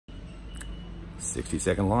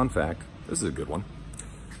60-second lawn fact. This is a good one.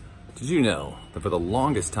 Did you know that for the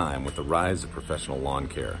longest time, with the rise of professional lawn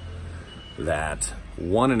care, that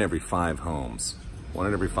one in every five homes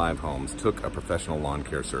took a professional lawn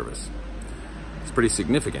care service? It's pretty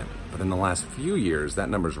significant, but in the last few years, that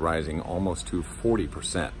number's rising almost to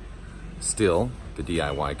 40%. Still, the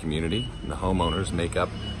DIY community and the homeowners make up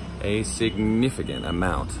a significant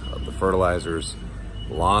amount of the fertilizers,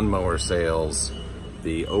 lawnmower sales,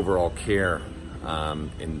 the overall care,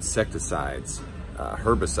 insecticides,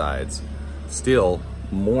 herbicides. Still,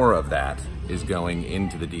 more of that is going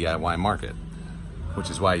into the DIY market, which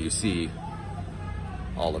is why you see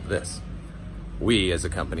all of this. We as a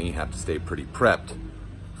company have to stay pretty prepped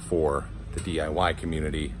for the DIY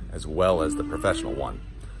community as well as the professional one.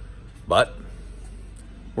 But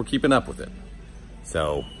we're keeping up with it.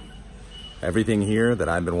 So everything here that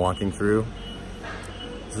I've been walking through,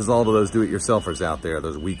 this is all to those do-it-yourselfers out there,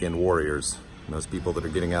 those weekend warriors, those people that are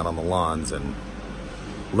getting out on the lawns and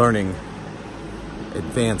learning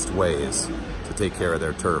advanced ways to take care of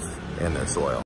their turf and their soil.